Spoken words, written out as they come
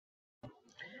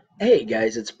Hey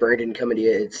guys, it's Brandon coming to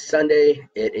you. It's Sunday.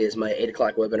 It is my 8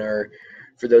 o'clock webinar.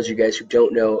 For those of you guys who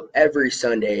don't know, every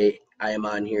Sunday I am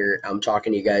on here. I'm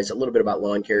talking to you guys a little bit about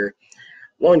lawn care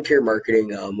marketing.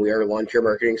 We are Lawn Care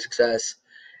Marketing Success.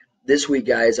 This week,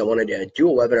 guys, I wanted to do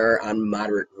a webinar on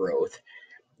moderate growth.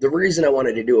 The reason I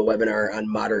wanted to do a webinar on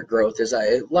moderate growth is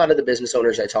a lot of the business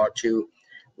owners I talk to,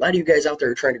 a lot of you guys out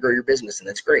there are trying to grow your business, and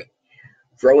that's great.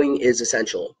 Growing is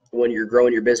essential. When you're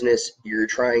growing your business, you're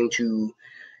trying to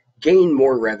gain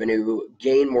more revenue,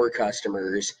 gain more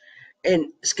customers, and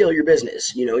scale your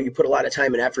business. You know, you put a lot of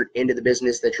time and effort into the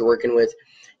business that you're working with.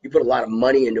 You put a lot of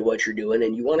money into what you're doing,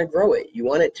 and you want to grow it. You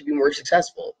want it to be more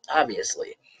successful,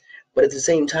 obviously. But at the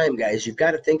same time, guys, you've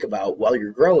got to think about while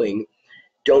you're growing,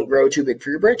 don't grow too big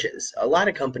for your britches. A lot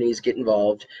of companies get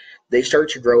involved. They start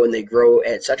to grow, and they grow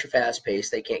at such a fast pace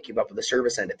they can't keep up with the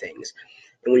service end of things.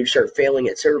 And when you start failing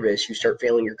at service, you start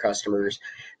failing your customers,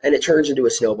 and it turns into a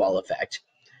snowball effect.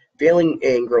 Failing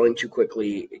and growing too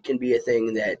quickly can be a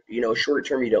thing that, short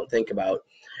term you don't think about.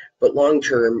 But long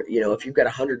term, if you've got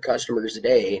 100 customers a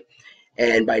day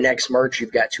and by next March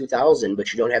you've got 2,000,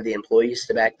 but you don't have the employees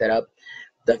to back that up,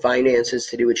 the finances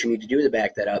to do what you need to do to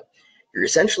back that up, you're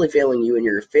essentially failing you, and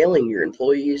you're failing your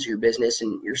employees, your business,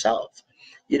 and yourself.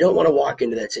 You don't want to walk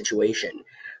into that situation.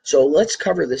 So let's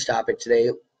cover this topic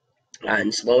today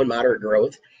on slow and moderate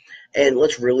growth, and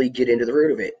let's really get into the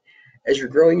root of it. As you're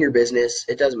growing your business,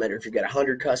 it doesn't matter if you've got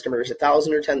 100 customers,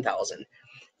 1,000, or 10,000.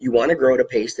 You want to grow at a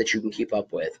pace that you can keep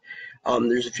up with.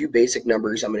 There's a few basic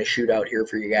numbers I'm going to shoot out here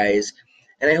for you guys,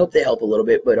 and I hope they help a little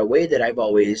bit. But a way that I've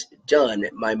always done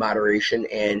my moderation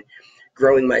and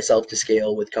growing myself to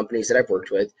scale with companies that I've worked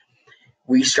with,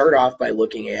 we start off by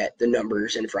looking at the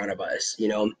numbers in front of us.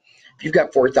 If you've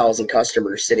got 4,000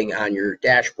 customers sitting on your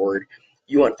dashboard,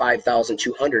 you want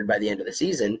 5,200 by the end of the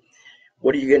season.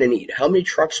 What are you going to need? How many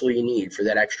trucks will you need for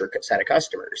that extra set of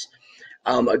customers?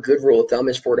 A good rule of thumb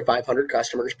is 400 to 500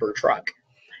 customers per truck.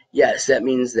 Yes, that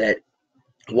means that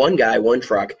one guy, one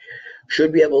truck,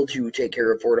 should be able to take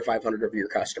care of 400 to 500 of your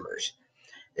customers.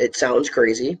 It sounds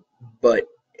crazy, but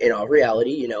in all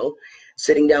reality,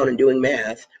 sitting down and doing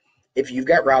math, if you've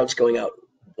got routes going out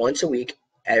once a week,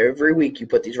 every week you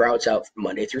put these routes out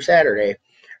Monday through Saturday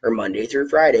or Monday through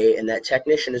Friday, and that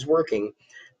technician is working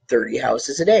 30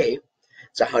 houses a day.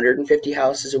 It's 150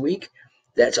 houses a week.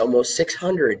 That's almost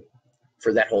 600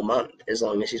 for that whole month, as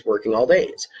long as he's working all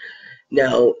days.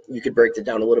 Now, you could break that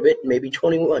down a little bit, maybe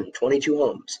 21, 22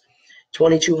 homes.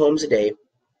 22 homes a day,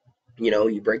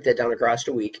 you break that down across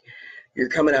a week, you're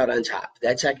coming out on top.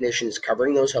 That technician is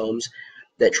covering those homes.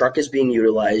 That truck is being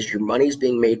utilized. Your money's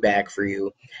being made back for you,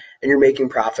 and you're making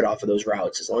profit off of those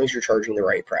routes as long as you're charging the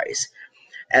right price.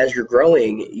 As you're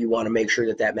growing, you want to make sure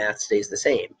that that math stays the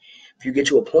same. If you get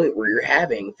to a point where you're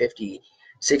having 50,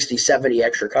 60, 70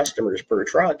 extra customers per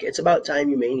truck, it's about time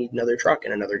you may need another truck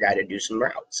and another guy to do some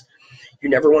routes. You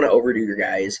never want to overdo your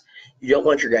guys. You don't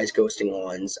want your guys ghosting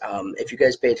lawns. If you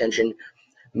guys pay attention,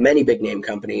 many big name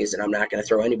companies, and I'm not going to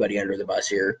throw anybody under the bus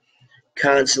here,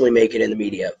 constantly make it in the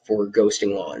media for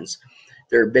ghosting lawns.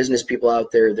 There are business people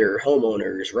out there, there are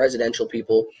homeowners, residential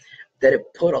people that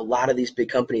have put a lot of these big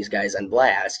companies, guys, on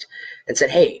blast and said,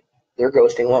 hey, they're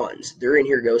ghosting lawns. They're in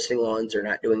here ghosting lawns. They're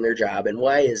not doing their job. And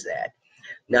why is that?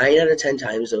 9 out of 10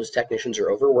 times, those technicians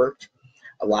are overworked.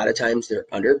 A lot of times they're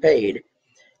underpaid.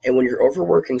 And when you're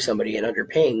overworking somebody and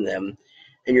underpaying them,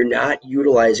 and you're not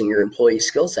utilizing your employee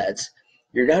skill sets,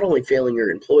 you're not only failing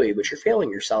your employee, but you're failing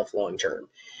yourself long term.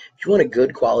 If you want a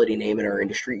good quality name in our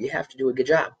industry, you have to do a good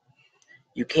job.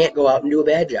 You can't go out and do a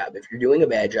bad job. If you're doing a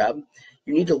bad job,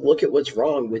 you need to look at what's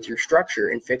wrong with your structure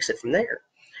and fix it from there.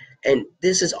 And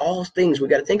this is all things we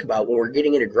got to think about when we're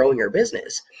getting into growing our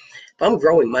business. If I'm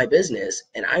growing my business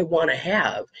and I want to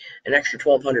have an extra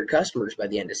 1,200 customers by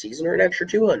the end of the season or an extra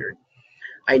 200,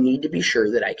 I need to be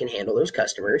sure that I can handle those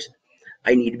customers.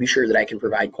 I need to be sure that I can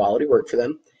provide quality work for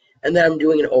them, and that I'm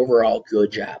doing an overall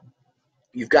good job.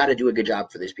 You've got to do a good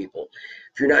job for these people.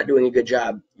 If you're not doing a good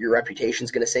job, your reputation's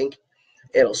going to sink.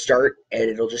 It'll start and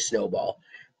it'll just snowball.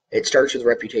 It starts with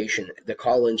reputation, the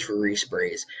call-ins for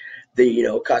resprays,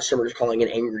 the customers calling in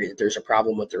angry that there's a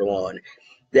problem with their lawn.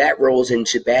 That rolls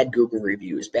into bad Google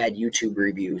reviews, bad YouTube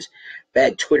reviews,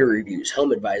 bad Twitter reviews,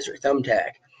 Home Advisor,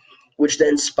 Thumbtack, which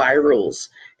then spirals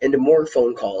into more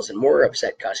phone calls and more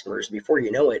upset customers. Before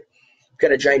you know it, you've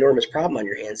got a ginormous problem on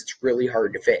your hands. It's really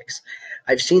hard to fix.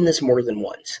 I've seen this more than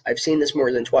once. I've seen this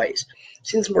more than twice. I've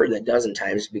seen this more than a dozen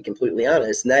times, to be completely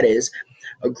honest, and that is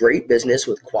a great business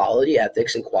with quality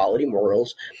ethics and quality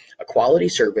morals, a quality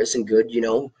service, and good,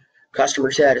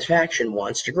 customer satisfaction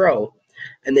wants to grow,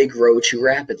 and they grow too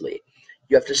rapidly.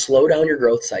 You have to slow down your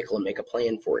growth cycle and make a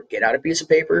plan for it. Get out a piece of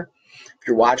paper. If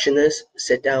you're watching this,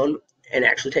 sit down and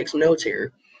actually take some notes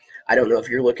here. I don't know if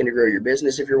you're looking to grow your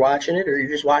business if you're watching it, or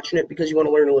you're just watching it because you want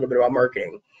to learn a little bit about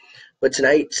marketing. But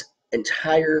tonight's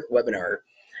entire webinar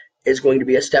is going to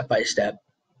be a step-by-step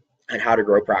on how to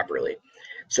grow properly.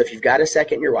 So if you've got a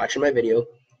second and you're watching my video,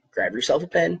 grab yourself a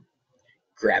pen,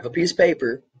 grab a piece of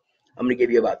paper. I'm going to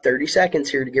give you about 30 seconds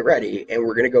here to get ready, and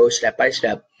we're going to go step by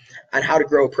step on how to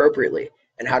grow appropriately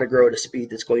and how to grow at a speed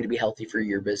that's going to be healthy for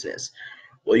your business.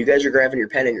 While you guys are grabbing your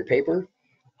pen and your paper,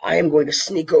 I am going to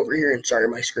sneak over here, and sorry,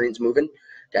 my screen's moving.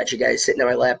 Got you guys sitting at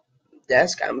my lap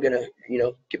desk. I'm going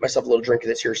to, get myself a little drink of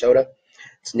this here soda.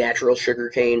 It's natural sugar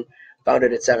cane, found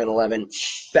it at 7-Eleven.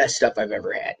 Best stuff I've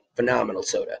ever had. Phenomenal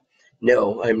soda.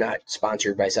 No, I'm not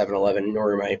sponsored by 7-Eleven,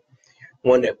 nor am I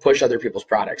one to push other people's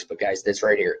products, but guys, this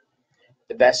right here,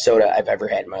 the best soda I've ever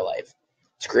had in my life.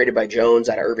 It's created by Jones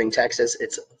out of Irving, Texas.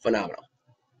 It's phenomenal.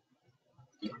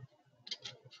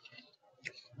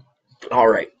 All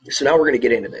right, so now we're going to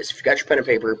get into this. If you got your pen and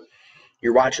paper,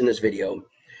 you're watching this video,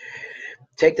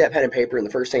 take that pen and paper, and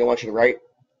the first thing I want you to write,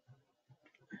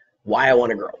 why I want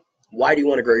to grow. Why do you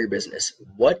want to grow your business?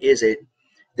 What is it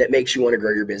that makes you want to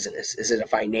grow your business? Is it a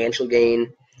financial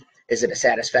gain? Is it a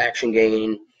satisfaction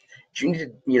gain? Do you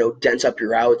need to, dense up your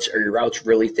routes? Are your routes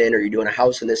really thin? Are you doing a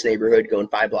house in this neighborhood, going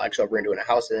 5 blocks over and doing a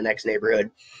house in the next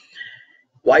neighborhood?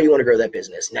 Why do you want to grow that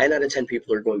business? 9 out of 10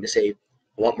 people are going to say,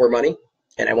 I want more money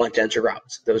and I want denser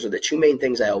routes. Those are the 2 main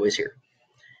things I always hear.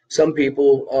 Some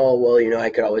people, I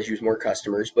could always use more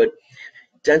customers, but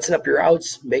densing up your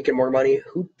routes, making more money,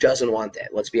 who doesn't want that?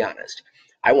 Let's be honest.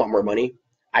 I want more money.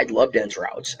 I'd love dense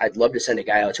routes. I'd love to send a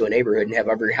guy out to a neighborhood and have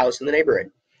every house in the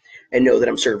neighborhood and know that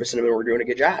I'm servicing them and we're doing a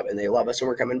good job and they love us and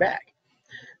we're coming back.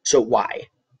 So why?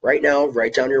 Right now,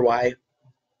 write down your why.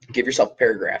 Give yourself a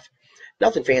paragraph.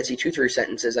 Nothing fancy, 2-3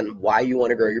 sentences on why you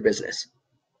want to grow your business.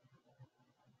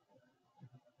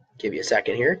 Give you a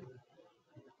second here.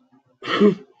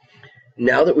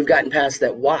 Now that we've gotten past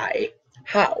that why,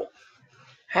 how?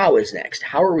 How is next?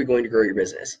 How are we going to grow your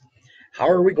business? How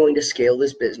are we going to scale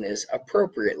this business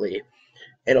appropriately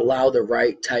and allow the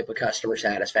right type of customer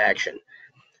satisfaction?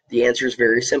 The answer is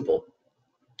very simple.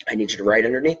 I need you to write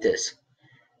underneath this.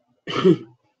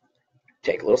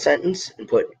 Take a little sentence and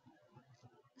put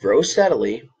grow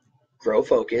steadily, grow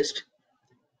focused,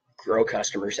 grow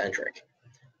customer centric.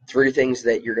 3 things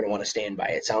that you're going to want to stand by.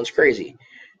 It sounds crazy,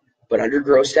 but under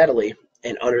grow steadily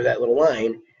and under that little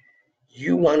line,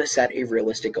 you want to set a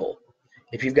realistic goal.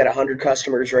 If you've got 100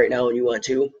 customers right now and you want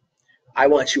 2, I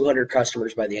want 200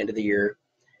 customers by the end of the year,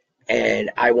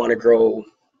 and I want to grow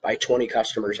by 20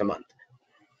 customers a month.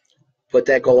 Put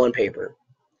that goal on paper.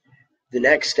 The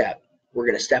next step, we're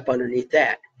going to step underneath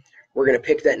that. We're going to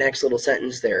pick that next little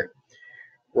sentence there.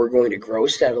 We're going to grow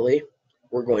steadily,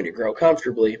 we're going to grow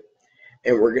comfortably,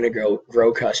 and we're going to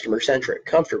grow customer-centric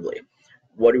comfortably.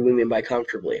 What do we mean by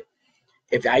comfortably?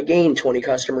 If I gain 20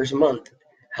 customers a month,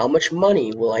 how much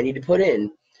money will I need to put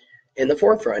in the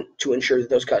forefront to ensure that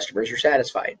those customers are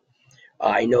satisfied?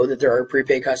 I know that there are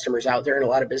prepaid customers out there in a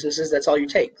lot of businesses. That's all you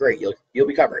take. Great, you'll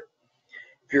be covered.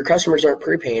 If your customers aren't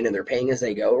prepaying and they're paying as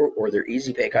they go, or they're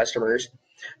easy pay customers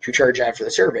to charge after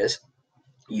the service,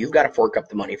 you've got to fork up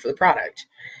the money for the product.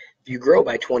 If you grow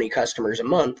by 20 customers a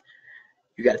month,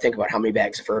 you got to think about how many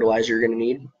bags of fertilizer you're going to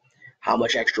need, how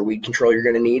much extra weed control you're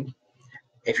going to need.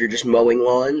 If you're just mowing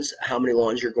lawns, how many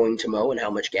lawns you're going to mow and how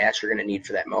much gas you're going to need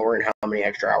for that mower and how many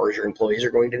extra hours your employees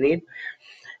are going to need.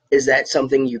 Is that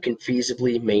something you can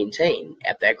feasibly maintain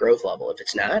at that growth level? If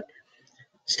it's not,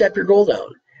 step your goal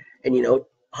down. And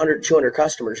 100, 200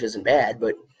 customers isn't bad,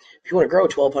 but if you want to grow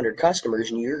 1,200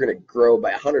 customers and you're going to grow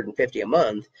by 150 a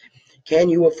month, can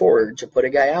you afford to put a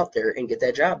guy out there and get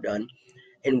that job done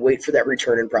and wait for that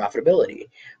return in profitability?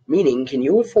 Meaning, can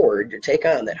you afford to take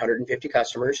on that 150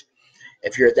 customers?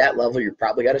 If you're at that level, you've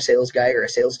probably got a sales guy or a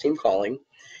sales team calling.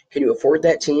 Can you afford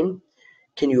that team?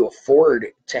 Can you afford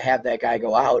to have that guy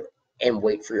go out and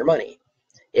wait for your money?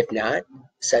 If not,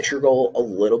 set your goal a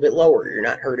little bit lower. You're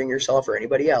not hurting yourself or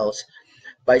anybody else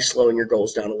by slowing your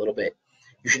goals down a little bit.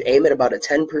 You should aim at about a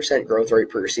 10% growth rate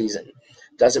per season.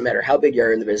 Doesn't matter how big you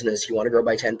are in the business, you want to grow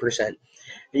by 10%. And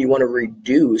you want to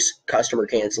reduce customer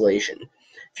cancellation.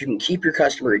 If you can keep your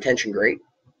customer retention great,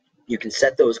 you can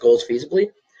set those goals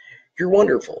feasibly, you're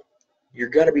wonderful. You're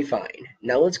going to be fine.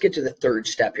 Now let's get to the third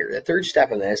step here. The third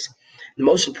step in this, the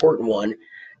most important one,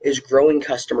 is growing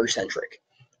customer-centric.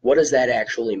 What does that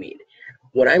actually mean?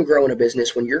 When I'm growing a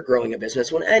business, when you're growing a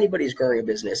business, when anybody's growing a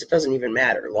business, it doesn't even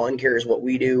matter. Lawn care is what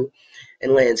we do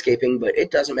in landscaping, but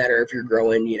it doesn't matter if you're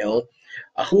growing,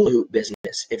 a hula hoop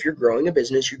business. If you're growing a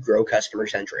business, you grow customer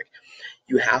centric.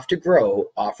 You have to grow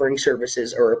offering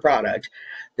services or a product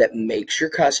that makes your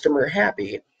customer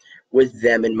happy with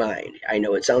them in mind. I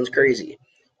know it sounds crazy.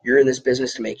 You're in this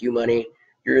business to make you money.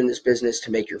 You're in this business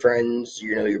to make your friends,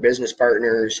 your business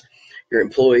partners, your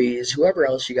employees, whoever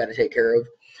else you got to take care of.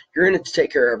 You're in it to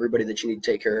take care of everybody that you need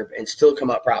to take care of and still come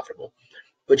out profitable.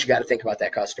 But you got to think about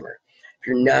that customer. If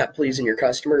you're not pleasing your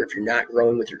customer, if you're not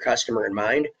growing with your customer in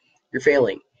mind, you're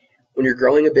failing. When you're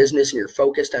growing a business and you're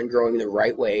focused on growing the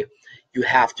right way, you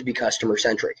have to be customer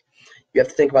centric. You have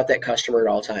to think about that customer at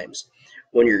all times.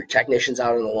 When your technician's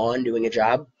out on the lawn doing a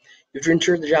job, you have to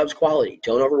ensure the job's quality.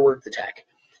 Don't overwork the tech.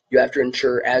 You have to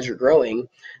ensure as you're growing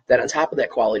that on top of that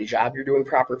quality job, you're doing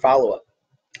proper follow-up.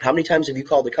 How many times have you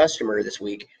called a customer this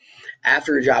week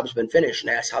after a job's been finished and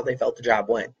asked how they felt the job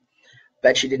went?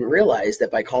 Bet you didn't realize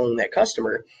that by calling that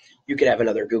customer, you could have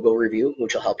another Google review,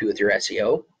 which will help you with your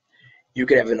SEO. You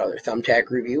could have another Thumbtack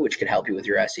review, which could help you with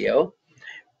your SEO.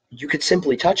 You could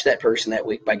simply touch that person that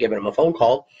week by giving them a phone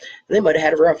call, and they might have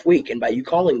had a rough week, and by you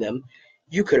calling them,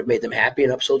 you could have made them happy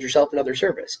and upsold yourself another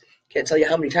service. Can't tell you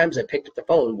how many times I picked up the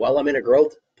phone while I'm in a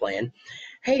growth plan.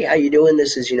 Hey, how you doing?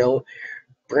 This is,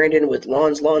 Brandon with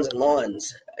Lawns, and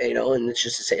Lawns, and it's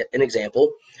just an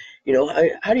example.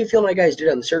 How do you feel my guys did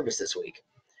on the service this week?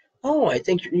 Oh, I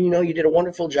think, you did a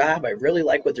wonderful job. I really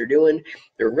like what they're doing.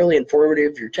 They're really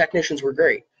informative. Your technicians were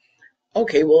great.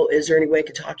 Okay, well, is there any way I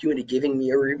could talk you into giving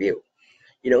me a review?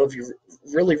 If you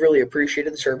really, really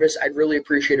appreciated the service, I'd really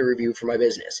appreciate a review for my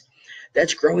business.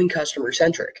 That's growing customer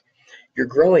centric. You're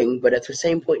growing, but at the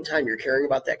same point in time, you're caring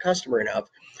about that customer enough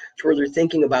to where they're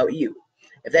thinking about you.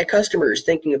 If that customer is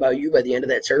thinking about you by the end of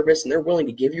that service and they're willing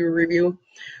to give you a review,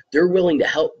 they're willing to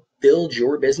help build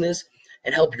your business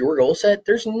and help your goal set,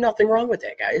 there's nothing wrong with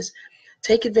that, guys.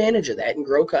 Take advantage of that and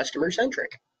grow customer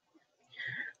centric.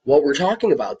 While we're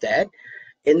talking about that,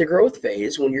 in the growth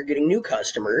phase, when you're getting new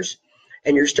customers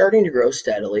and you're starting to grow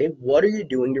steadily, what are you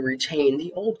doing to retain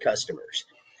the old customers?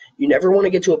 You never want to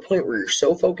get to a point where you're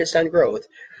so focused on growth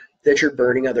that you're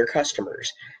burning other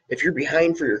customers. If you're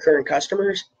behind for your current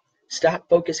customers, stop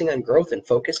focusing on growth and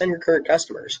focus on your current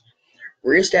customers.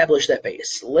 Reestablish that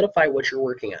base. Solidify what you're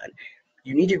working on.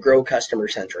 You need to grow customer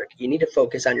centric. You need to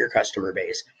focus on your customer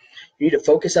base. You need to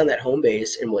focus on that home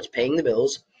base and what's paying the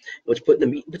bills, what's putting the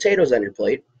meat and potatoes on your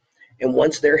plate. And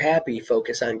once they're happy,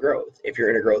 focus on growth. If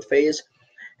you're in a growth phase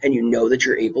and you know that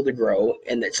you're able to grow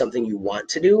and that's something you want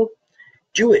to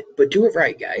do it, but do it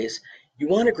right, guys. You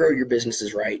want to grow your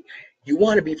businesses right. You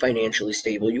want to be financially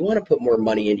stable. You want to put more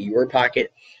money into your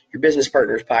pocket, your business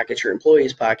partners' pockets, your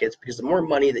employees' pockets, because the more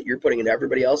money that you're putting into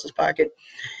everybody else's pocket,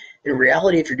 in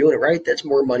reality, if you're doing it right, that's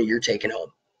more money you're taking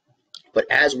home. But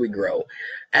as we grow,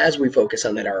 as we focus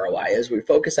on that ROI, as we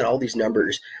focus on all these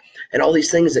numbers and all these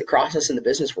things that cross us in the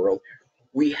business world,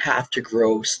 we have to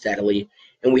grow steadily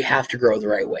and we have to grow the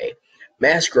right way.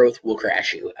 Mass growth will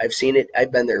crash you. I've seen it.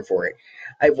 I've been there for it.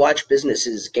 I've watched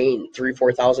businesses gain 3,000,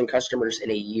 4,000 customers in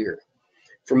a year.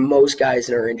 For most guys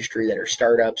in our industry that are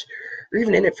startups or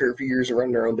even in it for a few years and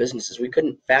running their own businesses, we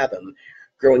couldn't fathom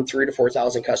growing 3,000 to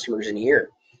 4,000 customers in a year.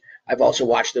 I've also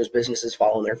watched those businesses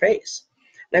fall on their face.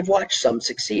 And I've watched some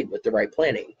succeed with the right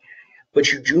planning.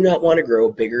 But you do not want to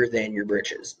grow bigger than your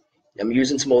britches. I'm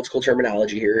using some old school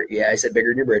terminology here. Yeah, I said bigger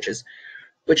than your britches.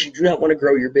 But you do not want to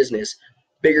grow your business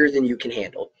bigger than you can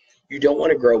handle. You don't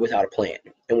want to grow without a plan.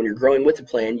 And when you're growing with a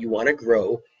plan, you want to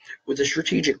grow with a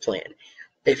strategic plan.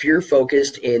 If you're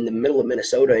focused in the middle of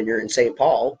Minnesota and you're in St.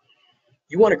 Paul,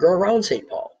 you want to grow around St.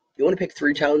 Paul. You want to pick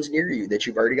 3 towns near you that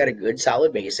you've already got a good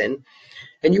solid base in,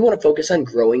 and you want to focus on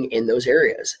growing in those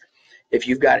areas. If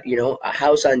you've got, a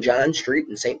house on John Street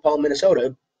in St. Paul,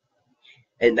 Minnesota,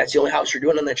 and that's the only house you're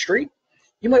doing on that street,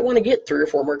 you might want to get 3 or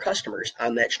 4 more customers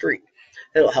on that street.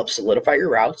 That'll help solidify your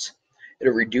routes.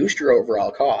 It'll reduce your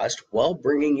overall cost while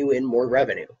bringing you in more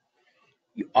revenue.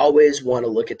 You always want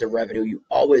to look at the revenue. You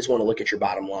always want to look at your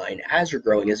bottom line as you're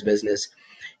growing as a business.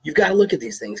 You've got to look at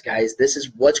these things, guys. This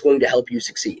is what's going to help you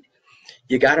succeed.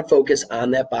 You got to focus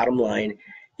on that bottom line.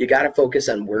 You got to focus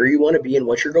on where you want to be and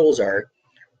what your goals are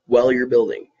while you're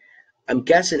building. I'm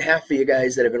guessing half of you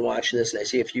guys that have been watching this, and I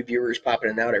see a few viewers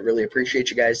popping in and out. I really appreciate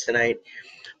you guys tonight.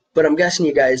 But I'm guessing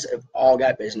you guys have all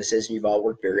got businesses and you've all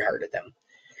worked very hard at them.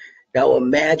 Now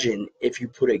imagine if you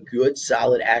put a good,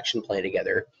 solid action plan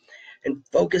together and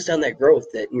focused on that growth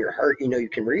that in your heart you know you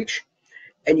can reach,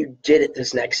 and you did it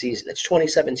this next season. It's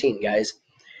 2017, guys.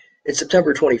 It's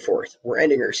September 24th. We're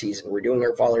ending our season. We're doing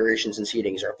our fall aerations and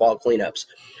seedings, our fall cleanups.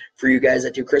 For you guys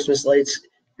that do Christmas lights,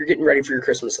 you're getting ready for your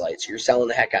Christmas lights. You're selling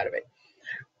the heck out of it.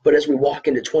 But as we walk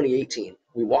into 2018,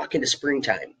 we walk into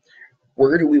springtime.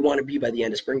 Where do we want to be by the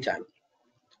end of springtime?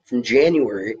 From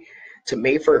January to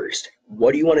May 1st,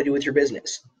 what do you want to do with your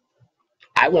business?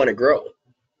 I want to grow.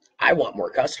 I want more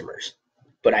customers,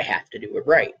 but I have to do it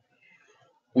right.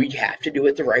 We have to do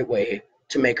it the right way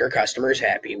to make our customers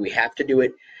happy. We have to do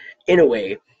it in a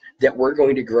way that we're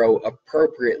going to grow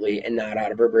appropriately and not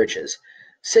out of our britches.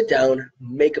 Sit down,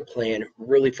 make a plan,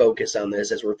 really focus on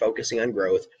this as we're focusing on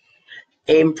growth.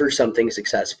 Aim for something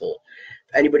successful.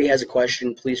 If anybody has a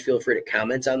question, please feel free to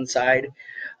comment on the side.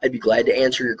 I'd be glad to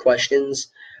answer your questions.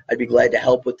 I'd be glad to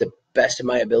help with the best of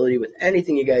my ability with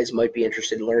anything you guys might be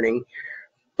interested in learning.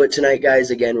 But tonight, guys,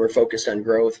 again, we're focused on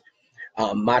growth.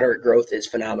 Moderate growth is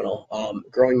phenomenal.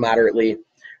 Growing moderately,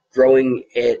 growing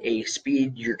at a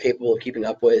speed you're capable of keeping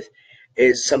up with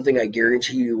is something I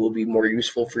guarantee you will be more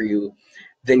useful for you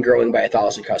than growing by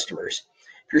 1,000 customers.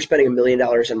 If you're spending $1 million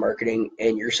on marketing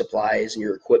and your supplies and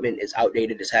your equipment is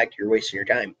outdated as heck, you're wasting your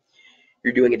time.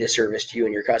 You're doing a disservice to you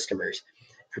and your customers.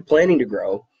 If you're planning to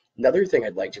grow, another thing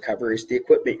I'd like to cover is the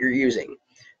equipment you're using.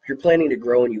 If you're planning to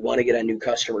grow and you want to get on new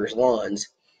customers' lawns,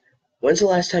 when's the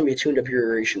last time you tuned up your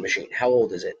aeration machine? How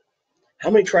old is it? How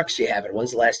many trucks do you have? And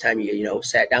when's the last time you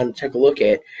sat down and took a look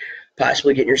at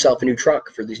possibly getting yourself a new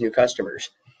truck for these new customers?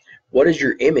 What is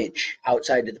your image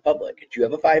outside to the public? Do you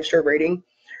have a 5-star rating?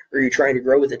 Or are you trying to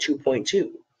grow with a 2.2?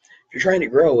 If you're trying to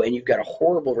grow and you've got a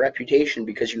horrible reputation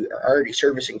because you are already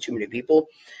servicing too many people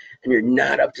and you're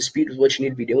not up to speed with what you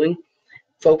need to be doing,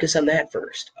 focus on that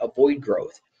first. Avoid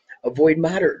growth. Avoid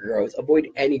moderate growth. Avoid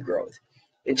any growth.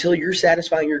 Until you're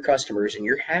satisfying your customers and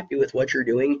you're happy with what you're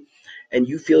doing and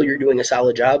you feel you're doing a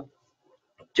solid job,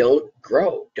 don't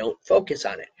grow. Don't focus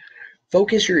on it.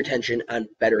 Focus your attention on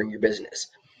bettering your business.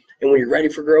 And when you're ready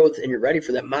for growth and you're ready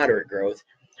for that moderate growth,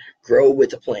 grow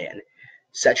with a plan.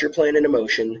 Set your plan into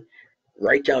motion.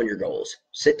 Write down your goals.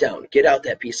 Sit down. Get out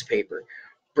that piece of paper.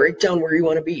 Break down where you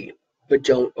want to be, but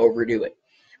don't overdo it.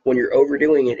 When you're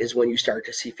overdoing it is when you start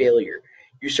to see failure.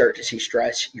 You start to see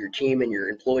stress. Your team and your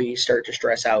employees start to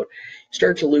stress out. You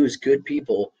start to lose good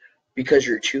people because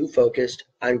you're too focused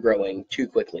on growing too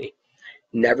quickly.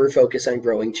 Never focus on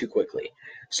growing too quickly.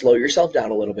 Slow yourself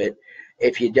down a little bit.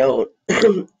 If you don't,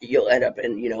 you'll end up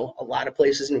in, a lot of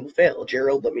places and it will fail.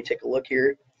 Gerald, let me take a look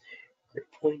here. Great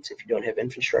points. If you don't have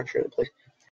infrastructure in the place.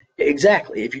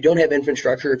 Exactly. If you don't have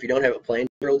infrastructure, if you don't have a plan,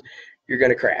 Gerald, you're going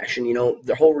to crash. And,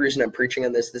 the whole reason I'm preaching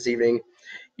on this evening,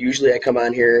 usually I come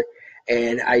on here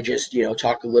and I just,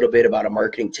 talk a little bit about a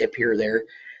marketing tip here or there.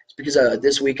 It's because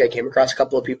this week I came across a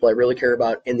couple of people I really care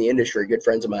about in the industry, good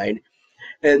friends of mine,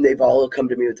 and they've all come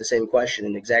to me with the same question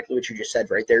and exactly what you just said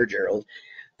right there, Gerald.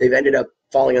 They've ended up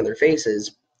falling on their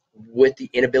faces with the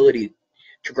inability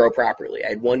to grow properly. I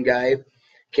had one guy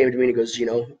came to me and he goes,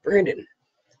 Brandon,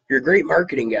 you're a great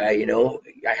marketing guy.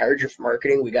 I hired you for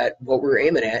marketing. We got what we were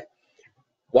aiming at.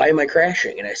 Why am I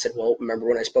crashing? And I said, well, remember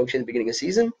when I spoke to you in the beginning of the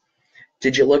season?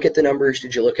 Did you look at the numbers?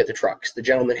 Did you look at the trucks? The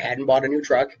gentleman hadn't bought a new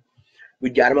truck.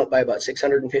 We'd got him up by about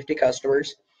 650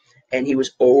 customers, and he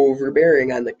was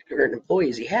overbearing on the current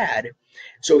employees he had.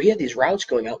 So he had these routes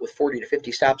going out with 40 to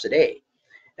 50 stops a day.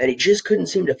 And he just couldn't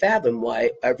seem to fathom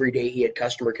why every day he had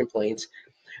customer complaints.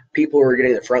 People were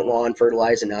getting the front lawn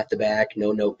fertilized and not the back,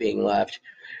 no note being left,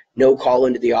 no call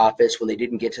into the office when they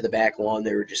didn't get to the back lawn.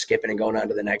 They were just skipping and going on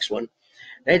to the next one.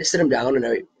 And I had to sit him down, and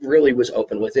I really was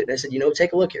open with it. And I said,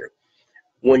 take a look here.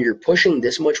 When you're pushing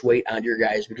this much weight onto your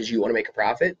guys because you want to make a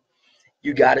profit,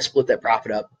 you got to split that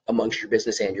profit up amongst your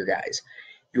business and your guys.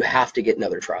 You have to get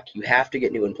another truck. You have to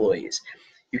get new employees.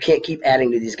 You can't keep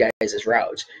adding to these guys as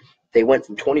routes. They went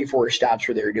from 24 stops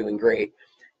where they were doing great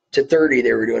to 30,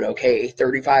 they were doing okay.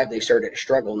 35, they started to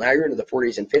struggle. Now you're into the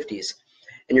 40s and 50s,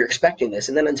 and you're expecting this.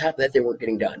 And then on top of that, they weren't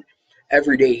getting done.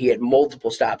 Every day he had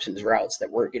multiple stops in his routes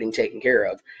that weren't getting taken care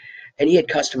of. And he had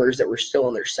customers that were still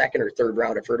on their second or third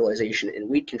round of fertilization and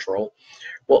weed control,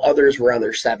 while others were on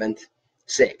their seventh,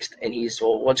 sixth. And he's,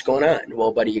 well, what's going on?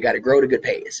 Well, buddy, you got to grow to good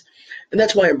pace. And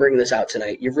that's why I'm bringing this out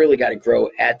tonight. You've really got to grow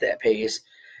at that pace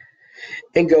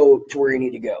and go to where you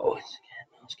need to go.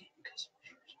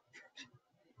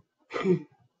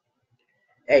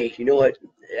 Hey, you know what?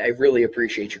 I really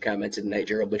appreciate your comments tonight,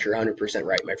 Gerald, but you're 100%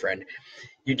 right, my friend.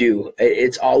 You do.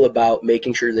 It's all about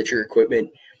making sure that your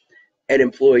equipment and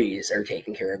employees are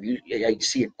taken care of. I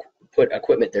see it put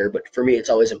equipment there, but for me, it's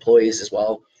always employees as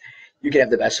well. You can have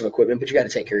the best of equipment, but you got to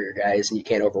take care of your guys, and you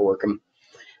can't overwork them.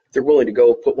 If they're willing to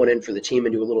go put one in for the team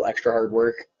and do a little extra hard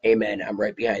work, amen. I'm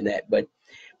right behind that. But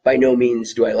by no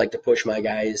means do I like to push my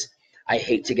guys. I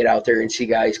hate to get out there and see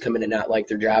guys come in and not like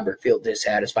their job or feel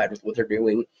dissatisfied with what they're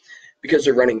doing because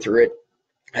they're running through it.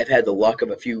 I've had the luck of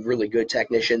a few really good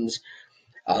technicians.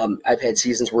 I've had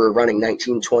seasons where we're running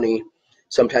 19, 20,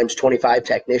 sometimes 25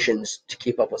 technicians to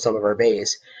keep up with some of our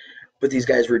bays. But these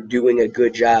guys were doing a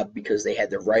good job because they had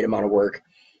the right amount of work.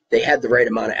 They had the right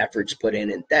amount of efforts put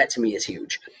in, and that to me is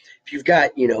huge. If you've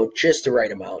got, just the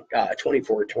right amount,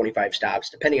 24, 25 stops,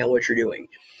 depending on what you're doing.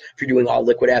 If you're doing all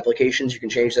liquid applications, you can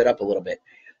change that up a little bit.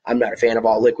 I'm not a fan of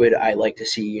all liquid. I like to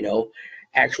see,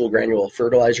 actual granule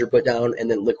fertilizer put down and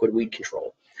then liquid weed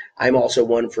control. I'm also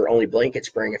one for only blanket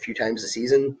spraying a few times a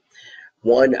season.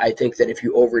 One, I think that if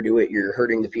you overdo it, you're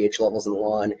hurting the pH levels in the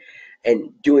lawn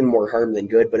and doing more harm than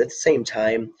good. But at the same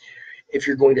time, if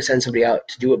you're going to send somebody out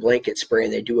to do a blanket spray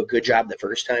and they do a good job the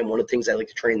first time, one of the things I like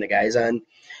to train the guys on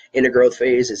in a growth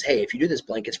phase is, hey, if you do this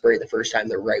blanket spray the first time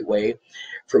the right way,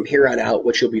 from here on out,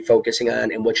 what you'll be focusing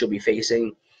on and what you'll be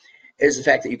facing is the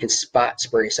fact that you can spot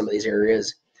spray some of these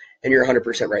areas. And you're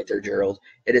 100% right there, Gerald.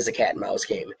 It is a cat and mouse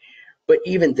game. But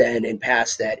even then and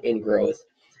past that in growth,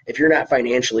 if you're not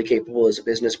financially capable as a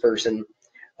business person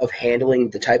of handling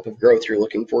the type of growth you're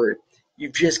looking for,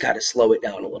 you've just got to slow it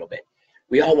down a little bit.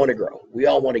 We all want to grow. We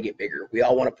all want to get bigger. We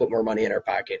all want to put more money in our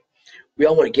pocket. We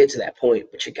all want to get to that point,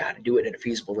 but you got to do it at a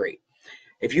feasible rate.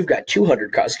 If you've got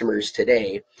 200 customers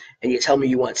today and you tell me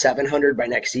you want 700 by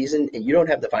next season and you don't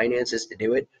have the finances to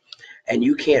do it and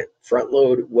you can't front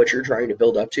load what you're trying to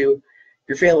build up to,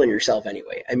 you're failing yourself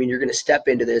anyway. I mean, you're going to step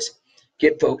into this,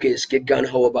 get focused, get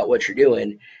gun-ho about what you're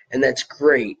doing, and that's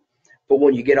great. But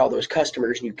when you get all those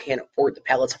customers and you can't afford the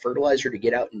pallets of fertilizer to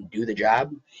get out and do the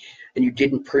job, and you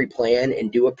didn't pre-plan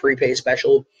and do a prepay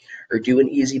special or do an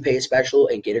easy pay special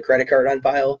and get a credit card on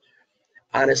file,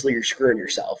 honestly, you're screwing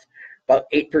yourself. About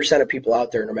 8% of people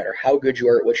out there, no matter how good you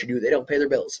are at what you do, they don't pay their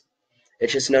bills.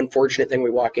 It's just an unfortunate thing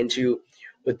we walk into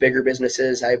with bigger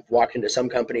businesses. I've walked into some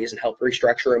companies and helped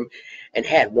restructure them and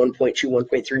had $1.2,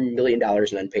 $1.3 million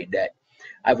in unpaid debt.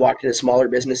 I've walked into smaller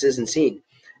businesses and seen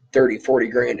 30, 40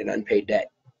 grand in unpaid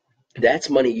debt. That's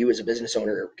money you as a business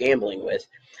owner are gambling with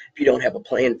if you don't have a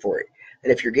plan for it.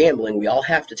 And if you're gambling, we all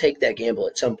have to take that gamble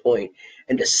at some point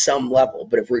and to some level.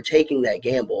 But if we're taking that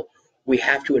gamble, we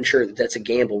have to ensure that that's a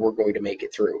gamble we're going to make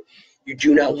it through. You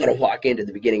do not want to walk into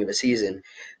the beginning of a season,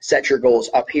 set your goals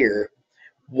up here,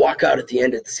 walk out at the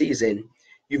end of the season,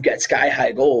 you've got sky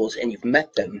high goals and you've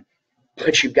met them,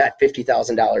 but you've got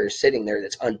 $50,000 sitting there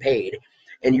that's unpaid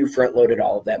and you front loaded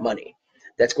all of that money.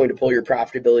 That's going to pull your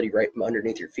profitability right from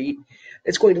underneath your feet.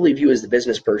 It's going to leave you as the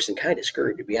business person kind of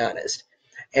screwed, to be honest.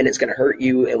 And it's going to hurt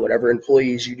you and whatever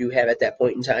employees you do have at that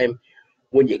point in time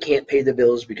when you can't pay the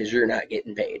bills because you're not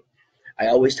getting paid. I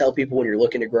always tell people when you're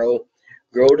looking to grow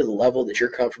to the level that you're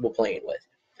comfortable playing with.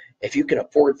 If you can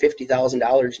afford $50,000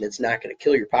 and it's not going to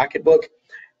kill your pocketbook,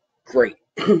 great.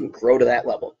 Grow to that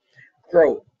level.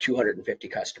 Grow 250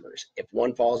 customers. If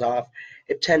one falls off,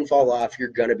 if 10 fall off, you're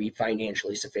going to be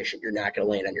financially sufficient. You're not going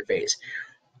to land on your face.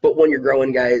 But when you're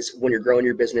growing, guys, when you're growing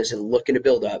your business and looking to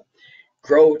build up,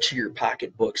 grow to your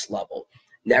pocketbook's level.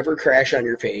 Never crash on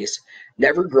your face.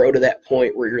 Never grow to that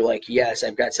point where you're like, yes,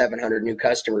 I've got 700 new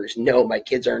customers. No, my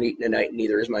kids aren't eating tonight, and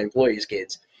neither is my employees'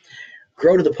 kids.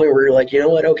 Grow to the point where you're like, you know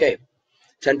what? Okay,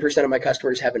 10% of my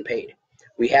customers haven't paid.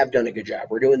 We have done a good job.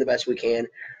 We're doing the best we can.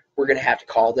 We're going to have to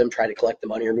call them, try to collect the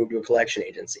money, or move to a collection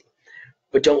agency.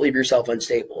 But don't leave yourself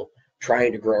unstable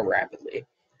trying to grow rapidly.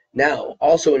 Now,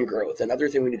 also in growth, another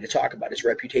thing we need to talk about is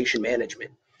reputation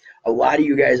management. A lot of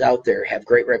you guys out there have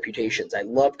great reputations. I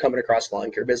love coming across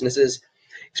lawn care businesses,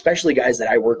 especially guys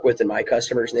that I work with and my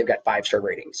customers, and they've got 5-star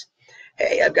ratings.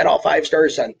 Hey, I've got all 5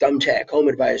 stars on Thumbtack, Home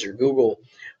Advisor, Google.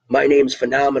 My name's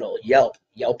phenomenal. Yelp.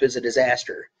 Yelp is a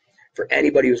disaster. For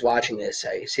anybody who's watching this,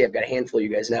 I see I've got a handful of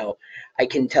you guys now. I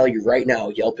can tell you right now,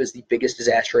 Yelp is the biggest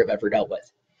disaster I've ever dealt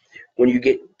with. When you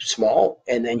get small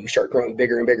and then you start growing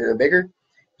bigger and bigger and bigger,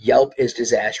 Yelp is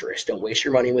disastrous. Don't waste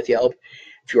your money with Yelp.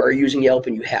 If you are using Yelp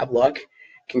and you have luck,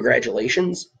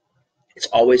 congratulations. It's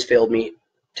always failed me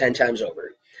 10 times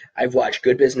over. I've watched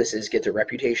good businesses get their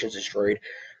reputations destroyed,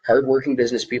 hardworking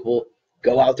business people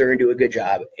go out there and do a good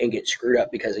job and get screwed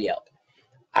up because of Yelp.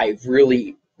 I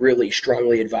really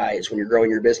strongly advise when you're growing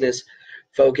your business,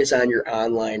 focus on your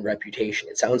online reputation.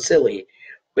 It sounds silly,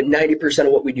 but 90%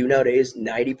 of what we do nowadays,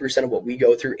 90% of what we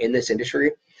go through in this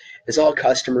industry is all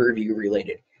customer review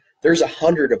related. There's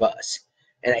 100 of us,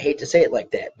 and I hate to say it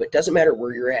like that, but it doesn't matter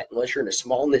where you're at. Unless you're in a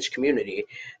small niche community,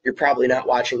 you're probably not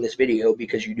watching this video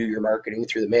because you do your marketing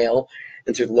through the mail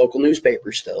and through the local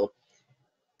newspaper still.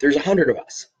 There's 100 of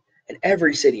us. In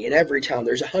every city, in every town,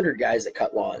 there's 100 guys that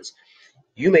cut lawns.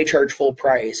 You may charge full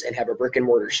price and have a brick and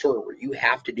mortar store where you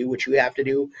have to do what you have to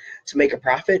do to make a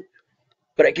profit.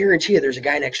 But I guarantee you there's a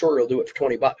guy next door who'll do it for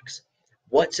 20 bucks.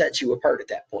 What sets you apart at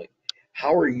that point?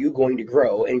 How are you going to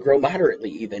grow and grow moderately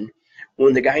even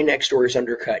when the guy next door is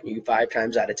undercutting you 5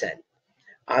 times out of 10?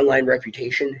 Online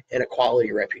reputation and a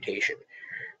quality reputation.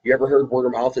 You ever heard word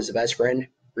of mouth is the best friend?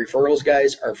 Referrals,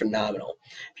 guys, are phenomenal.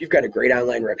 If you've got a great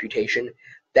online reputation,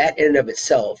 that in and of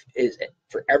itself is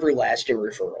for everlasting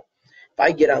referral. If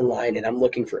I get online and I'm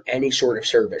looking for any sort of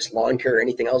service, lawn care,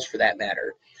 anything else for that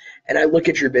matter, and I look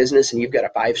at your business and you've got a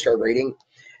 5-star rating,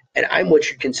 and I'm what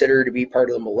you consider to be part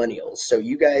of the millennials. So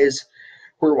you guys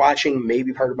who are watching may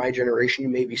be part of my generation, you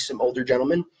may be some older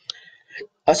gentlemen.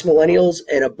 Us millennials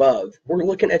and above, we're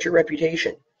looking at your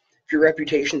reputation. If your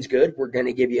reputation's good, we're going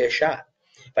to give you a shot.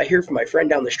 If I hear from my friend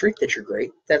down the street that you're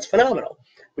great, that's phenomenal.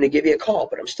 I'm going to give you a call,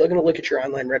 but I'm still going to look at your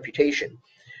online reputation.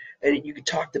 And you can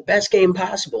talk the best game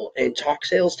possible and talk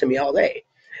sales to me all day.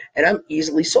 And I'm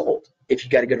easily sold if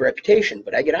you got a good reputation.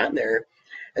 But I get on there,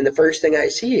 and the first thing I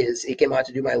see is he came out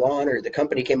to do my lawn, or the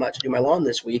company came out to do my lawn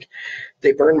this week.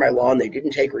 They burned my lawn. They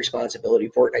didn't take responsibility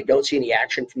for it. I don't see any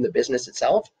action from the business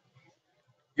itself.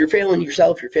 You're failing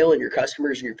yourself, you're failing your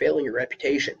customers, and you're failing your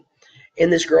reputation. In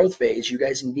this growth phase, you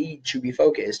guys need to be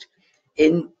focused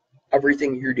in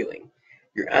everything you're doing.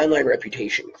 Your online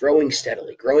reputation, growing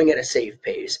steadily, growing at a safe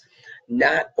pace,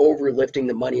 not overlifting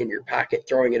the money in your pocket,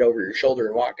 throwing it over your shoulder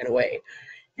and walking away.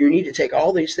 You need to take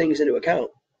all these things into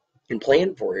account and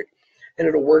plan for it, and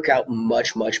it'll work out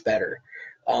much, much better.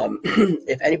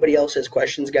 If anybody else has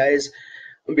questions, guys,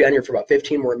 I'm going to be on here for about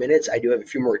 15 more minutes. I do have a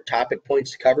few more topic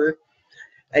points to cover.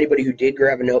 Anybody who did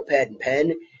grab a notepad and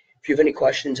pen, if you have any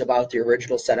questions about the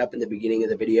original setup in the beginning of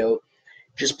the video,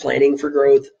 just planning for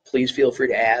growth, please feel free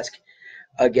to ask.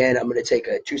 Again, I'm going to take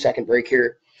a 2-second break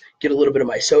here, get a little bit of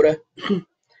my soda.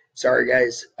 Sorry,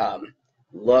 guys.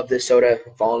 Love this soda.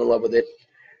 Fallen in love with it.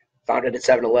 Found it at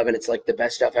 7-Eleven. It's like the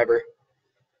best stuff ever.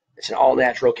 It's an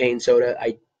all-natural cane soda.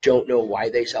 I don't know why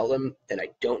they sell them, and I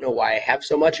don't know why I have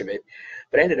so much of it,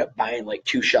 but I ended up buying like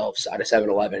 2 shelves out of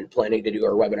 7-Eleven, planning to do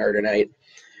our webinar tonight.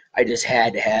 I just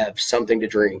had to have something to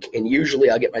drink, and usually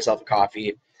I'll get myself a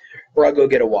coffee or I'll go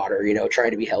get a water,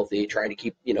 trying to be healthy, trying to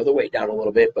keep, the weight down a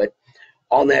little bit, but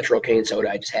all natural cane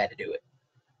soda, I just had to do it.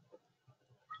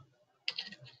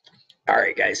 All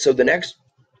right, guys, so the next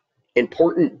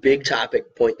important big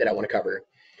topic point that I want to cover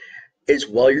is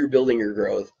while you're building your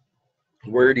growth,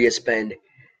 where do you spend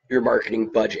your marketing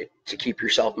budget to keep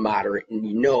yourself moderate? And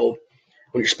when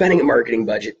you're spending a marketing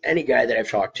budget, any guy that I've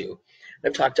talked to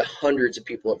hundreds of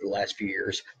people over the last few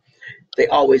years, they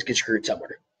always get screwed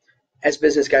somewhere. As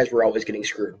business guys, we're always getting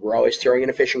screwed. We're always throwing in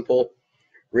a fishing pole,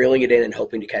 reeling it in, and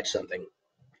hoping to catch something.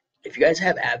 If you guys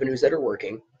have avenues that are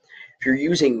working, if you're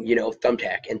using,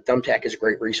 Thumbtack, and Thumbtack is a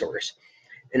great resource,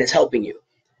 and it's helping you,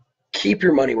 keep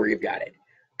your money where you've got it.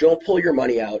 Don't pull your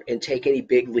money out and take any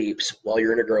big leaps while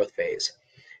you're in a growth phase.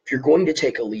 If you're going to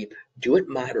take a leap, do it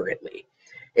moderately.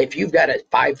 If you've got a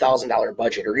 $5,000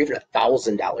 budget or even a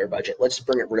 $1,000 budget, let's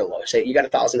bring it real low. Say you got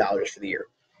 $1,000 for the year.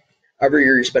 Every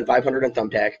year you spend $500 on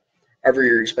Thumbtack. Every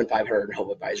year you spend $500 on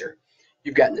HomeAdvisor.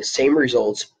 You've gotten the same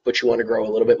results, but you want to grow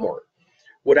a little bit more.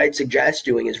 What I'd suggest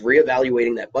doing is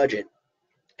reevaluating that budget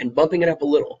and bumping it up a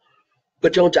little,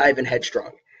 but don't dive in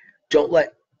headstrong. Don't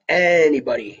let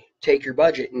anybody take your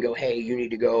budget and go, hey, you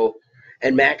need to go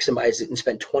and maximize it and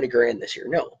spend 20 grand this year.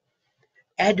 No,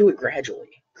 add to it gradually.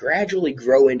 Gradually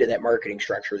grow into that marketing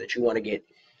structure that you want to get.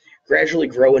 Gradually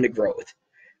grow into growth.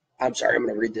 I'm sorry, I'm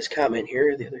going to read this comment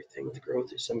here. The other thing with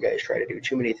growth is some guys try to do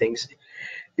too many things.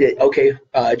 Okay,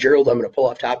 Gerald, I'm going to pull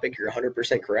off topic. You're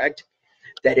 100% correct.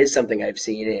 That is something I've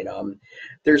seen, and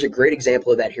there's a great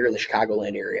example of that here in the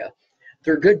Chicagoland area.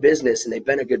 They're a good business, and they've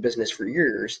been a good business for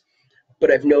years,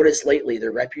 but I've noticed lately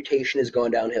their reputation has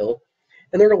gone downhill,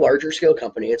 and they're a larger scale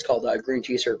company. It's called Green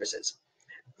Tea Services.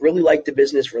 Really like the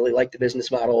business, really like the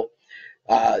business model.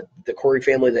 The Corey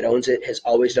family that owns it has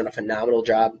always done a phenomenal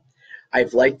job.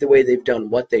 I've liked the way they've done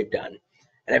what they've done.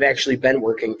 And I've actually been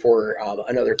working for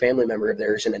another family member of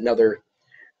theirs in another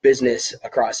business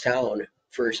across town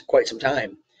for quite some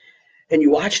time. And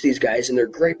you watch these guys, and they're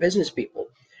great business people.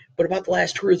 But about the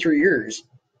last 2 or 3 years,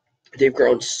 they've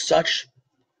grown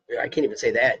I can't even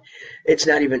say that. It's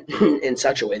not even in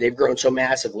such a way. They've grown so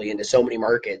massively into so many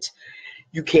markets.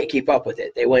 You can't keep up with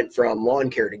it. They went from lawn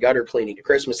care to gutter cleaning to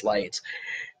Christmas lights,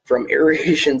 from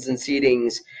aerations and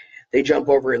seedings. They jump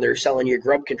over and they're selling you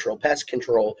grub control, pest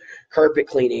control, carpet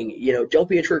cleaning. Don't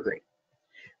be a true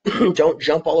green. Don't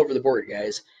jump all over the board,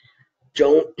 guys.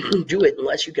 Don't do it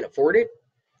unless you can afford it.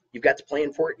 You've got the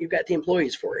plan for it. You've got the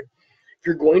employees for it. If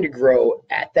you're going to grow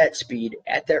at that speed,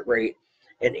 at that rate,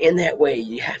 and in that way,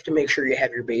 you have to make sure you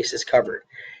have your bases covered.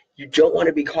 You don't want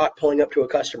to be caught pulling up to a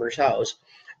customer's house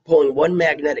pulling one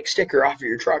magnetic sticker off of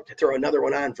your truck to throw another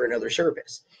one on for another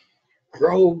service.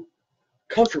 Grow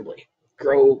comfortably,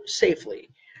 grow safely,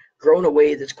 grow in a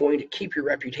way that's going to keep your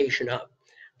reputation up.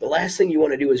 The last thing you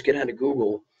want to do is get onto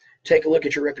Google, take a look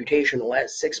at your reputation in the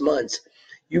last 6 months.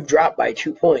 You've dropped by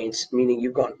 2 points, meaning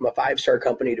you've gone from a 5-star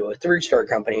company to a 3-star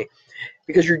company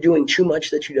because you're doing too much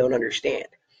that you don't understand.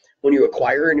 When you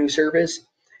acquire a new service,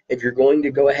 if you're going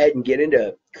to go ahead and get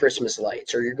into Christmas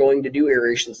lights, or you're going to do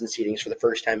aerations and seedings for the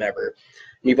first time ever,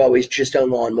 and you've always just done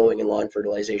lawn mowing and lawn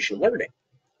fertilization, learn it,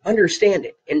 understand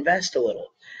it, invest a little.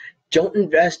 Don't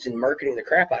invest in marketing the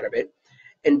crap out of it.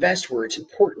 Invest where it's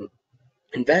important.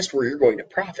 Invest where you're going to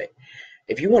profit.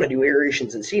 If you want to do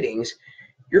aerations and seedings,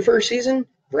 your first season,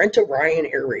 rent a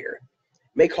Ryan aerator.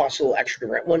 It may cost a little extra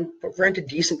to rent one, but rent a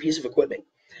decent piece of equipment.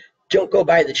 Don't go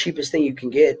buy the cheapest thing you can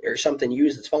get or something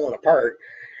used that's falling apart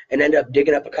and end up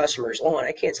digging up a customer's lawn.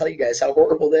 I can't tell you guys how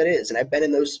horrible that is, and I've been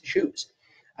in those shoes.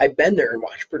 I've been there and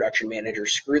watched production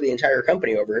managers screw the entire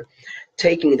company over,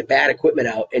 taking the bad equipment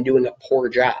out and doing a poor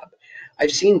job.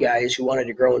 I've seen guys who wanted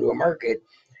to grow into a market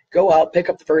go out, pick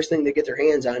up the first thing they get their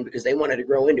hands on because they wanted to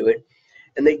grow into it,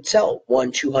 and they'd sell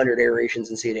 100-200 aerations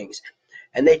and seedings.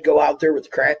 And they'd go out there with the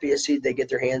crappiest seed they get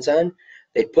their hands on.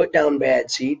 They'd put down bad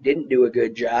seed, didn't do a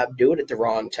good job, do it at the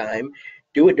wrong time,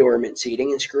 do a dormant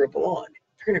seeding, and screw up the lawn.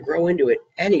 If you're going to grow into it,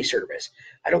 any service,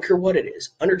 I don't care what it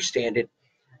is, understand it,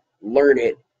 learn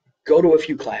it, go to a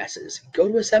few classes, go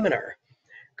to a seminar,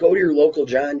 go to your local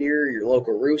John Deere, your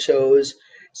local Russo's,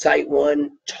 Site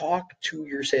One, talk to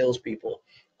your salespeople,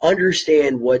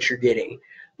 understand what you're getting.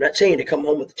 I'm not saying to come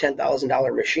home with a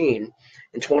 $10,000 machine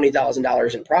and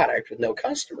 $20,000 in product with no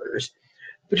customers,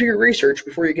 but do your research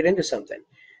before you get into something.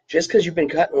 Just because you've been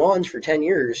cutting lawns for 10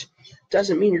 years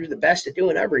doesn't mean you're the best at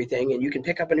doing everything and you can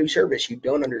pick up a new service you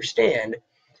don't understand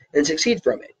and succeed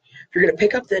from it. If you're going to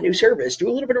pick up that new service, do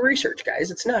a little bit of research,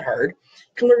 guys. It's not hard.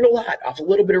 You can learn a lot off a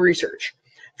little bit of research.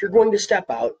 If you're going to step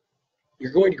out,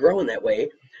 you're going to grow in that way,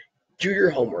 do your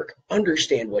homework,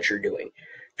 understand what you're doing.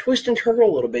 Twist and turn a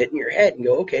little bit in your head and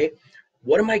go, okay,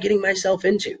 what am I getting myself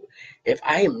into? If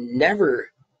I am never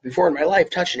before in my life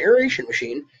touched an aeration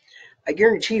machine, I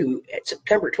guarantee you at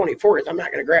September 24th, I'm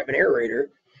not going to grab an aerator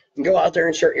and go out there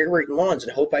and start aerating lawns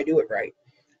and hope I do it right.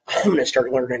 I'm going to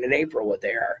start learning in April what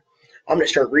they are. I'm going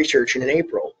to start researching in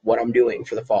April what I'm doing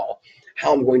for the fall,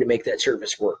 how I'm going to make that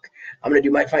service work. I'm going to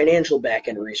do my financial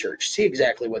back-end research, see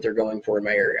exactly what they're going for in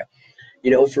my area.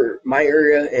 You know, for my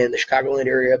area and the Chicagoland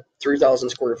area, 3,000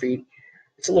 square feet,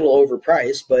 it's a little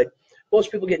overpriced, but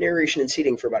most people get an aeration and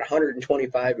seeding for about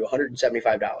 $125 to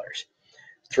 $175.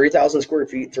 3,000 square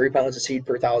feet, 3 pounds of seed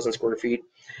per 1,000 square feet.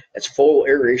 That's full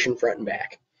aeration front and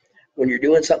back. When you're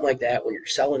doing something like that, when you're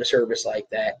selling a service like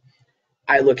that,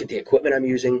 I look at the equipment I'm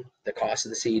using, the cost of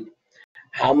the seed,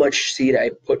 how much seed I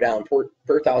put down per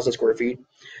 1,000 square feet,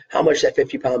 how much that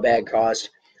 50-pound bag costs.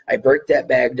 I break that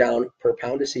bag down per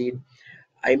pound of seed.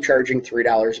 I'm charging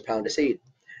 $3 a pound of seed.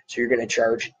 So you're going to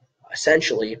charge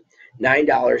essentially $9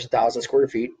 a 1,000 square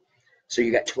feet. So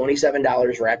you got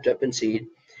 $27 wrapped up in seed.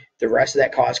 The rest of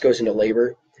that cost goes into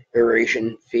labor,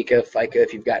 aeration, FICA,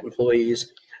 if you've got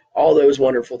employees, all those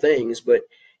wonderful things. But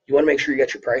you want to make sure you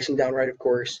got your pricing down right, of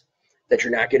course, that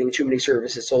you're not getting too many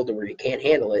services sold to where you can't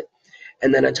handle it.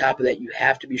 And then on top of that, you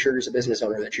have to be sure as a business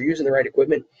owner that you're using the right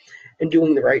equipment and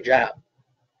doing the right job.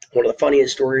 One of the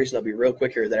funniest stories, and I'll be real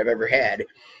quick here, that I've ever had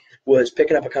was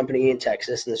picking up a company in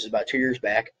Texas, and this was about 2 years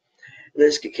back. And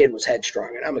this kid was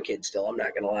headstrong, and I'm a kid still, I'm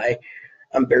not going to lie.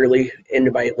 I'm barely into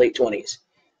my late 20s.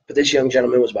 But this young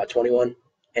gentleman was about 21,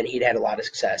 and he'd had a lot of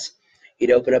success.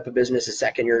 He'd opened up a business his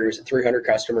second year. He was at 300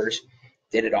 customers,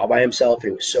 did it all by himself,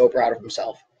 and he was so proud of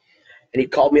himself. And he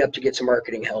called me up to get some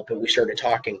marketing help, and we started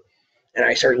talking. And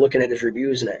I started looking at his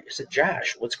reviews, and I said,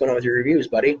 Josh, what's going on with your reviews,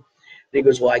 buddy? And he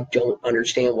goes, well, I don't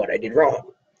understand what I did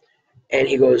wrong. And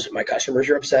he goes, my customers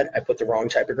are upset. I put the wrong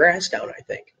type of grass down, I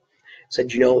think. I said,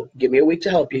 give me a week to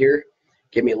help you here.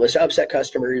 Give me a list of upset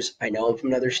customers. I know them from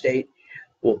another state.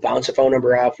 We'll bounce a phone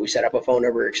number off. We set up a phone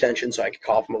number extension so I could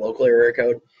call from a local area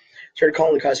code. Started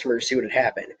calling the customers to see what had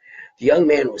happened. The young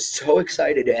man was so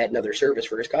excited to add another service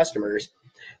for his customers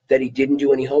that he didn't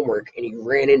do any homework, and he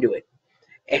ran into it.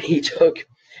 And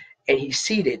he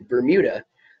seeded Bermuda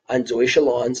on Zoysia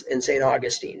lawns in St.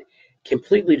 Augustine,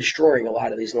 completely destroying a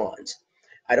lot of these lawns.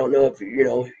 I don't know if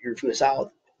you're from the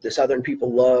South. The Southern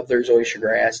people love their Zoysia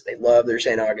grass. They love their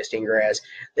St. Augustine grass.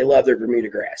 They love their Bermuda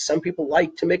grass. Some people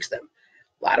like to mix them.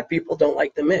 A lot of people don't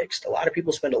like them mixed. A lot of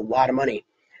people spend a lot of money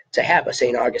to have a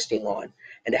St. Augustine lawn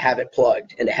and to have it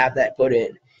plugged and to have that put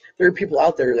in. There are people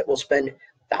out there that will spend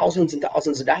thousands and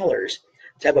thousands of dollars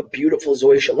to have a beautiful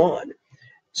Zoysia lawn.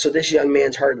 So this young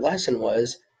man's hard lesson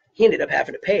was, He ended up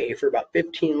having to pay for about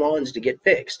 15 lawns to get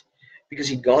fixed because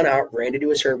he'd gone out, ran to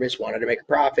do a service, wanted to make a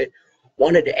profit,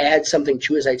 wanted to add something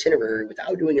to his itinerary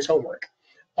without doing his homework.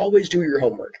 Always do your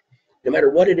homework, no matter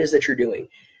what it is that you're doing.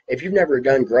 If you've never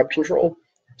done grub control,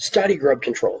 study grub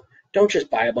control. Don't just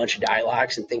buy a bunch of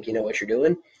Dialox and think you know what you're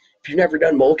doing. If you've never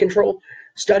done mole control,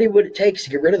 study what it takes to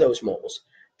get rid of those moles.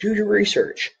 Do your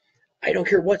research. I don't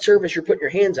care what service you're putting your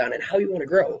hands on and how you want to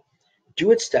grow.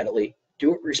 Do it steadily,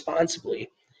 do it responsibly,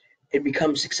 and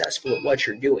become successful at what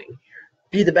you're doing.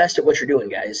 Be the best at what you're doing,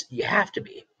 guys. You have to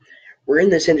be. We're in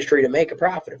this industry to make a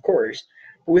profit, of course,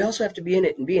 but we also have to be in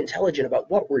it and be intelligent about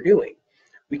what we're doing.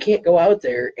 We can't go out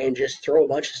there and just throw a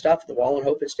bunch of stuff at the wall and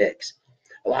hope it sticks.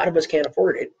 A lot of us can't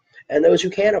afford it, and those who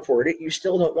can't afford it, you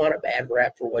still don't want a bad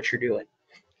rap for what you're doing.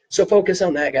 So focus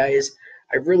on that, guys.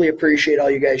 I really appreciate all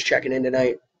you guys checking in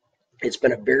tonight. It's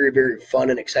been a very, very fun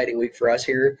and exciting week for us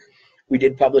here. We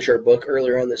did publish our book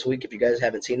earlier on this week. If you guys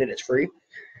haven't seen it, it's free.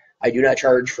 I do not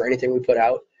charge for anything we put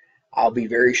out. I'll be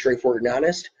very straightforward and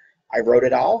honest. I wrote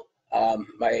it all.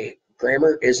 My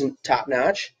grammar isn't top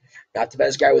notch. Not the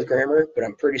best guy with grammar, but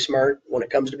I'm pretty smart when it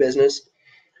comes to business.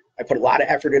 I put a lot of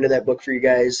effort into that book for you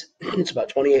guys. It's about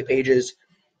 28 pages.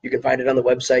 You can find it on the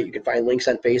website. You can find links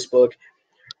on Facebook.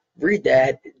 Read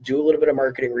that. Do a little bit of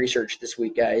marketing research this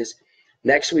week, guys.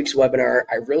 Next week's webinar,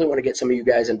 I really want to get some of you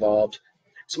guys involved,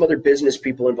 some other business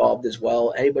people involved as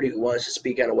well. Anybody who wants to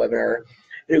speak on a webinar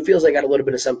and who feels they got a little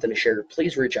bit of something to share,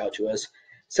 please reach out to us.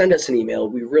 Send us an email.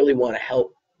 We really want to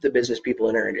help the business people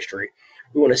in our industry.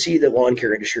 We want to see the lawn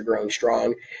care industry growing strong.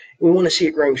 And we want to see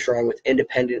it growing strong with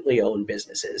independently owned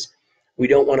businesses. We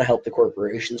don't want to help the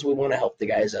corporations. We want to help the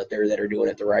guys out there that are doing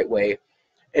it the right way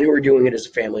and who are doing it as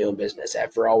a family-owned business.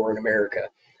 After all, we're in America.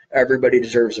 Everybody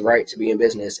deserves the right to be in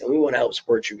business, and we want to help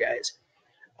support you guys.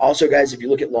 Also, guys, if you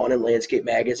look at Lawn and Landscape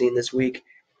Magazine this week,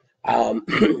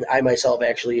 I myself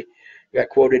actually got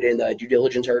quoted in the due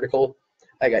diligence article.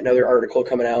 I got another article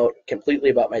coming out completely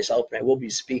about myself, and I will be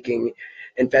speaking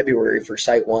in February for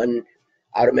Site One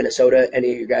out of Minnesota.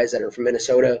 Any of you guys that are from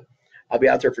Minnesota, I'll be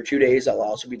out there for 2 days. I'll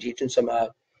also be teaching some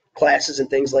classes and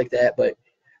things like that, but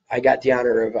I got the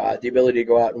honor of the ability to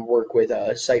go out and work with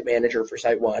a site manager for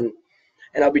Site One,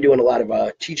 and I'll be doing a lot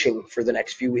of teaching for the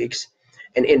next few weeks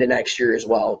and into next year as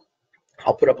well.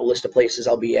 I'll put up a list of places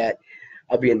I'll be at.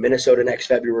 I'll be in Minnesota next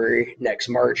February. Next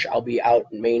March, I'll be out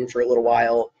in Maine for a little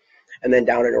while, and then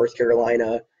down in North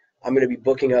Carolina. I'm going to be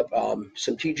booking up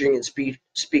some teaching and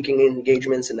speaking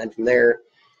engagements, and then from there,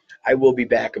 I will be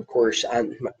back, of course,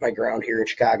 on my ground here in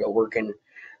Chicago, working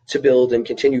to build and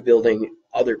continue building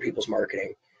other people's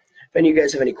marketing. If any of you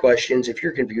guys have any questions, if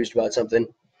you're confused about something,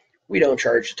 we don't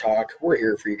charge to talk. We're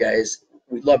here for you guys.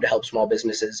 We'd love to help small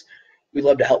businesses. We'd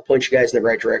love to help point you guys in the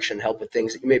right direction, help with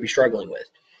things that you may be struggling with.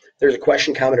 If there's a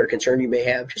question, comment, or concern you may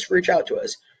have, just reach out to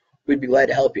us. We'd be glad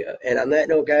to help you. And on that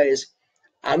note, guys,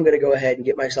 I'm going to go ahead and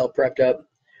get myself prepped up.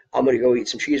 I'm going to go eat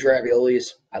some cheese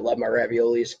raviolis. I love my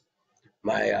raviolis.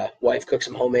 My wife cooks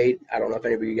them homemade. I don't know if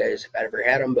anybody of you guys have ever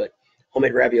had them, but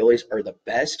homemade raviolis are the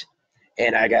best.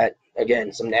 And I got,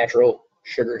 again, some natural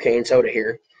sugar cane soda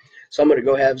here. So I'm going to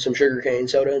go have some sugar cane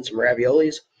soda and some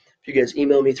raviolis. If you guys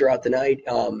email me throughout the night,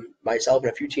 myself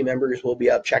and a few team members will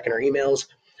be up checking our emails.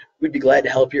 We'd be glad to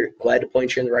help you, glad to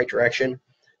point you in the right direction.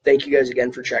 Thank you guys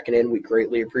again for checking in. We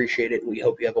greatly appreciate it. We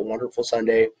hope you have a wonderful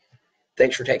Sunday.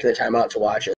 Thanks for taking the time out to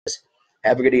watch us.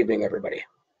 Have a good evening, everybody.